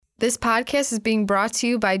This podcast is being brought to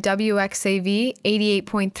you by WXAV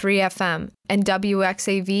 88.3 FM and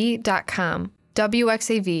WXAV.com.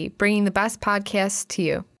 WXAV, bringing the best podcasts to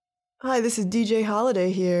you. Hi, this is DJ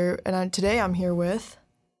Holiday here, and today I'm here with...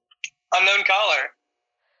 Unknown Caller.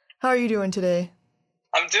 How are you doing today?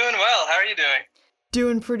 I'm doing well. How are you doing?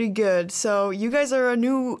 Doing pretty good. So, you guys are a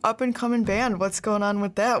new up-and-coming band. What's going on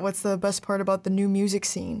with that? What's the best part about the new music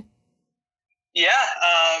scene? Yeah,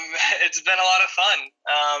 it's been a lot of fun.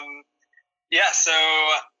 So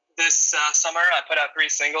this summer I put out 3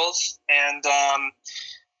 singles, and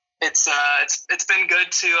it's been good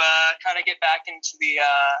to kind of get back into the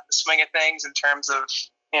swing of things in terms of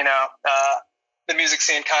the music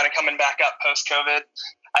scene kind of coming back up post-COVID.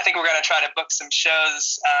 I think we're going to try to book some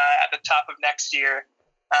shows at the top of next year.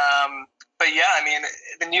 But yeah, I mean,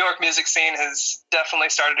 the New York music scene has definitely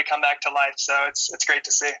started to come back to life, so it's great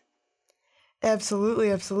to see.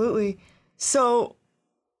 Absolutely, absolutely. So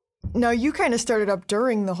now you kind of started up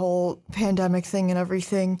during the whole pandemic thing and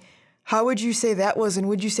everything. How would you say that was, and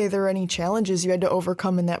would you say there were any challenges you had to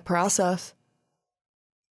overcome in that process?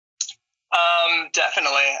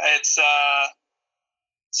 Definitely. It's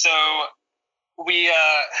so we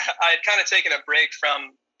I had kind of taken a break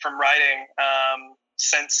from writing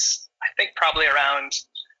since I think probably around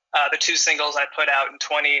the 2 singles I put out in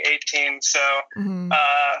 2018. So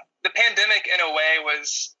the pandemic, in a way,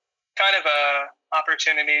 was kind of a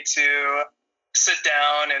opportunity to sit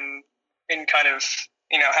down and kind of,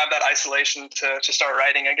 have that isolation to start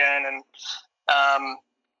writing again. And I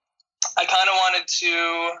kind of wanted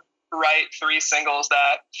to write 3 singles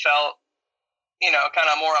that felt, kind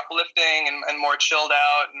of more uplifting and more chilled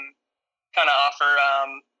out, and kind of offer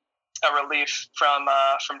a relief from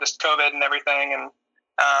just COVID and everything. And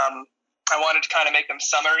I wanted to kind of make them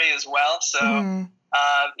summery as well. So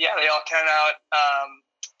they all came out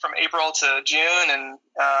from April to June, and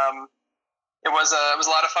it was a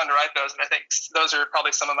lot of fun to write those. And I think those are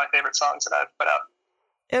probably some of my favorite songs that I've put out.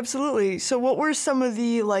 Absolutely. So what were some of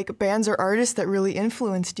the bands or artists that really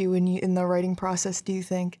influenced you in the writing process, do you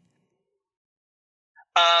think?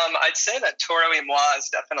 I'd say that Toro y Moi is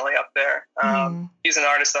definitely up there. He's an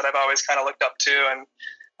artist that I've always kind of looked up to, and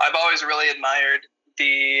I've always really admired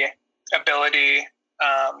the ability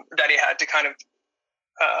that he had to kind of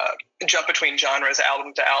jump between genres,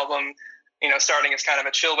 album to album, starting as kind of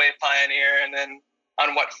a chill wave pioneer, and then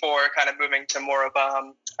on What For, kind of moving to more of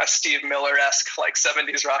a Steve Miller-esque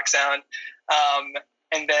 70s rock sound.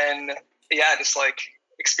 And then, just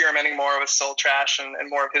experimenting more with Soul Trash and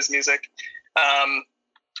more of his music.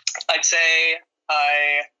 I'd say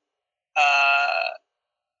I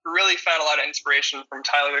really found a lot of inspiration from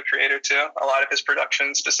Tyler, the Creator, too. A lot of his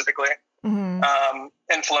production specifically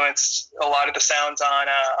influenced a lot of the sounds on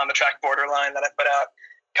the track Borderline that I put out,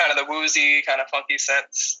 kind of the woozy, kind of funky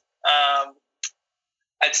synths.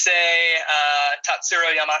 I'd say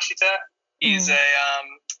Tatsuro Yamashita. He's a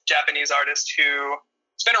Japanese artist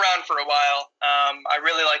who's been around for a while. I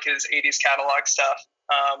really like his 80s catalog stuff.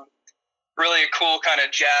 Really a cool kind of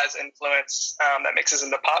jazz influence that mixes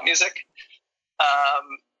into pop music.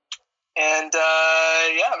 I'm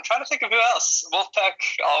trying to think of who else. Wolfpack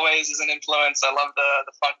always is an influence. I love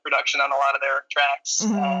the funk production on a lot of their tracks.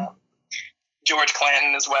 George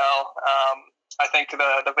Clanton as well. I think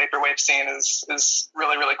the vaporwave scene is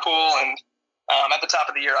really, really cool. And at the top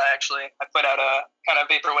of the year, I put out a kind of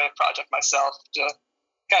vaporwave project myself to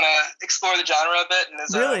kind of explore the genre a bit, and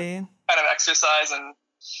as a kind of exercise and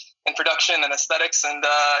production and aesthetics. And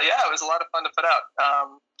it was a lot of fun to put out.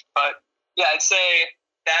 I'd say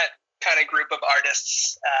that kind of group of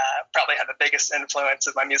artists probably had the biggest influence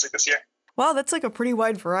of my music this year. Wow, that's a pretty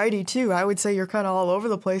wide variety too. I would say you're kind of all over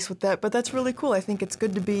the place with that, but that's really cool. I think it's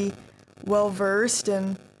good to be well-versed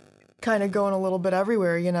and kind of going a little bit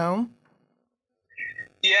everywhere, Yeah,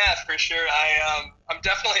 for sure. I'm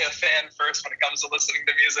definitely a fan first when it comes to listening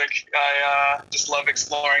to music. I just love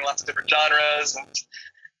exploring lots of different genres, and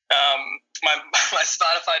my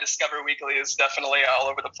Spotify Discover Weekly is definitely all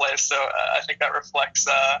over the place, so I think that reflects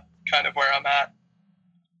kind of where I'm at.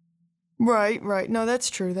 Right. No, that's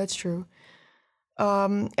true.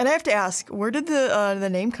 And I have to ask, where did the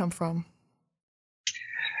name come from?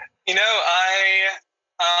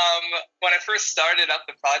 When I first started up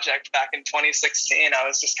the project back in 2016, I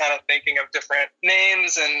was just kind of thinking of different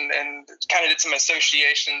names and kind of did some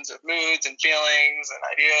associations of moods and feelings and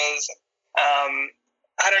ideas.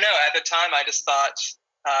 I don't know. At the time, I just thought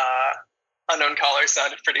Unknown Caller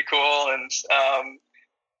sounded pretty cool, and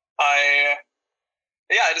I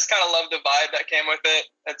just kind of loved the vibe that came with it.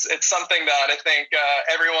 It's something that I think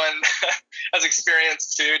everyone has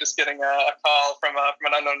experienced too. Just getting a call from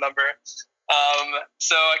an unknown number.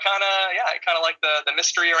 So I kind of like the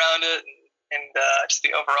mystery around it and just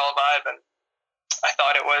the overall vibe. And I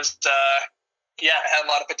thought it was, it had a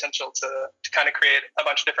lot of potential to kind of create a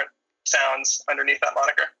bunch of different sounds underneath that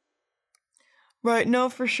moniker. Right. No,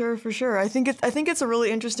 for sure. I think it's a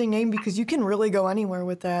really interesting name because you can really go anywhere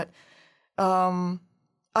with that.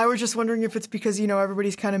 I was just wondering if it's because,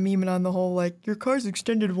 everybody's kind of memeing on the whole, like, your car's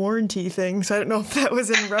extended warranty thing. So I don't know if that was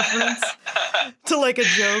in reference to, like, a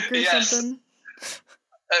joke or something.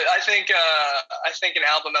 I think a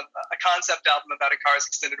concept album about a car's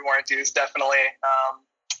extended warranty is definitely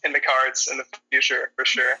in the cards in the future, for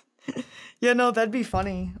sure. Yeah, no, that'd be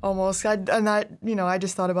funny, almost. I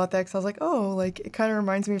just thought about that because I was like, oh, like, it kind of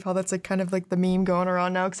reminds me of how that's, like, kind of like the meme going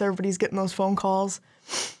around now because everybody's getting those phone calls,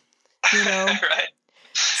 Right.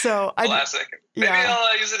 So Classic. Maybe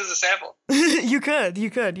I'll use it as a sample. You could.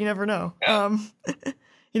 You never know. Yeah.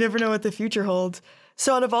 You never know what the future holds.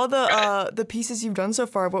 So out of all the pieces you've done so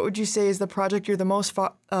far, what would you say is the project you're the most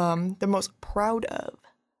proud of?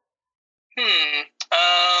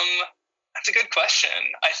 That's a good question.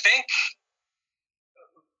 I think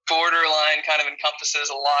Borderline kind of encompasses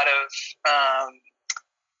a lot of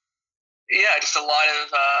just a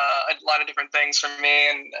lot of different things for me,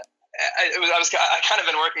 and I kind of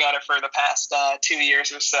been working on it for the past 2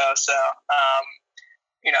 years or so. So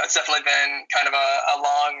it's definitely been kind of a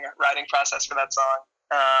long writing process for that song.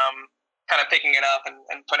 Kind of picking it up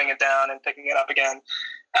and putting it down and picking it up again.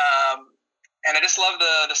 And I just love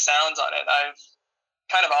the sounds on it. I've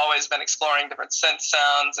kind of always been exploring different synth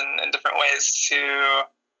sounds and different ways to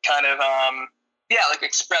kind of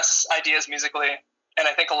express ideas musically. And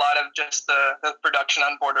I think a lot of just the production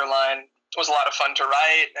on Borderline was a lot of fun to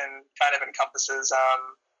write and kind of encompasses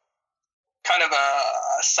kind of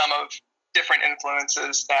a sum of different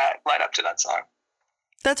influences that led up to that song.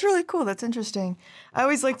 That's really cool. That's interesting. I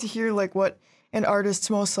always like to hear like what an artist's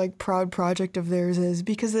most like proud project of theirs is,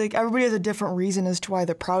 because like everybody has a different reason as to why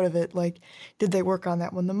they're proud of it. Like, did they work on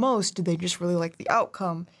that one the most? Did they just really like the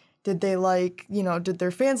outcome? Did they like, did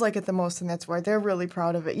their fans like it the most and that's why they're really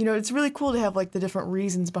proud of it? It's really cool to have like the different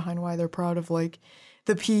reasons behind why they're proud of like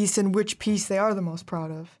the piece and which piece they are the most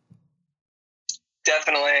proud of.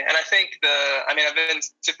 Definitely. And I think I've been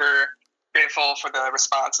super grateful for the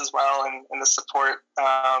response as well and the support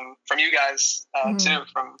from you guys too,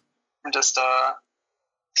 from just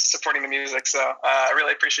supporting the music. So I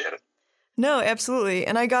really appreciate it. No, absolutely.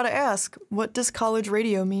 And I gotta ask, what does college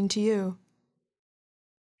radio mean to you?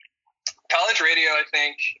 College radio, I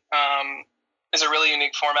think, is a really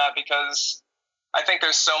unique format because I think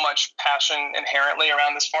there's so much passion inherently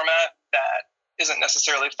around this format that isn't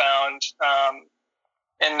necessarily found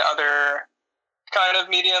in other kind of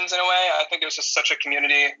mediums in a way. I think there's just such a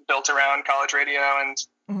community built around college radio. And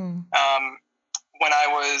when I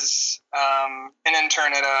was an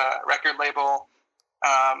intern at a record label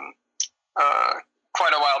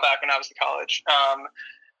quite a while back when I was in college,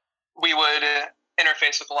 we would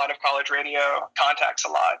interface with a lot of college radio contacts a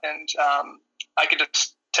lot. And I could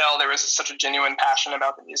just tell there was such a genuine passion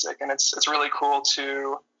about the music. And it's really cool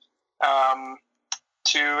to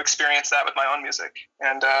experience that with my own music.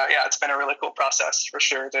 And it's been a really cool process for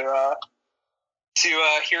sure to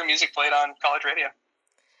hear music played on college radio.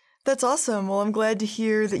 That's awesome. Well, I'm glad to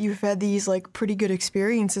hear that you've had these like pretty good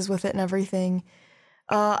experiences with it and everything.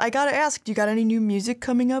 I gotta ask, do you got any new music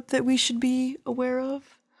coming up that we should be aware of?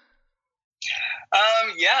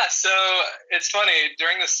 So it's funny,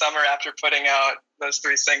 during the summer after putting out those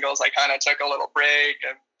 3 singles, I kind of took a little break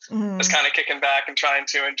and was kind of kicking back and trying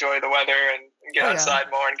to enjoy the weather and get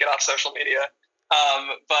outside more and get off social media.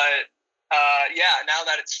 Now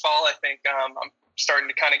that it's fall, I think I'm starting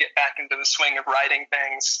to kind of get back into the swing of writing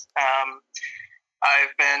things.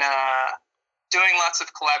 I've been doing lots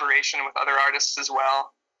of collaboration with other artists as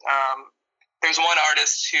well. There's one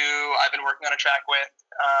artist who I've been working on a track with.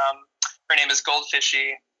 Her name is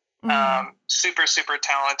Goldfishy. Super, super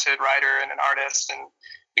talented writer and an artist. And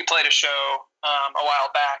we played a show a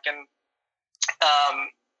while back. And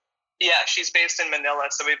she's based in Manila.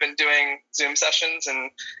 So we've been doing Zoom sessions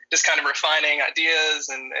and just kind of refining ideas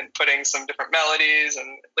and putting some different melodies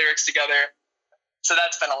and lyrics together. So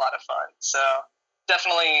that's been a lot of fun. So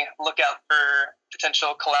definitely look out for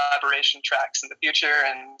potential collaboration tracks in the future.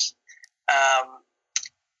 And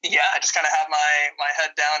I just kind of have my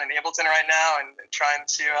head down in Ableton right now and trying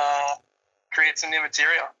to create some new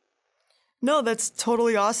material. No, that's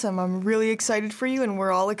totally awesome. I'm really excited for you, and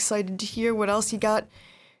we're all excited to hear what else you got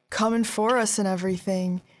coming for us and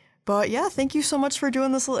everything. But yeah, thank you so much for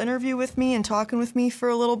doing this little interview with me and talking with me for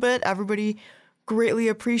a little bit. Everybody greatly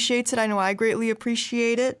appreciates it. I know I greatly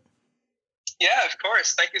appreciate it. Yeah, of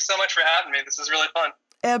course. Thank you so much for having me. This is really fun.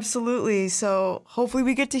 Absolutely. So hopefully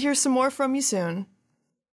we get to hear some more from you soon.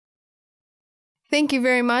 Thank you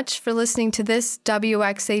very much for listening to this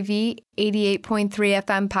WXAV 88.3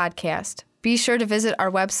 FM podcast. Be sure to visit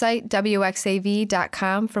our website,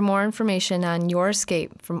 wxav.com, for more information on your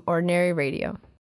escape from ordinary radio.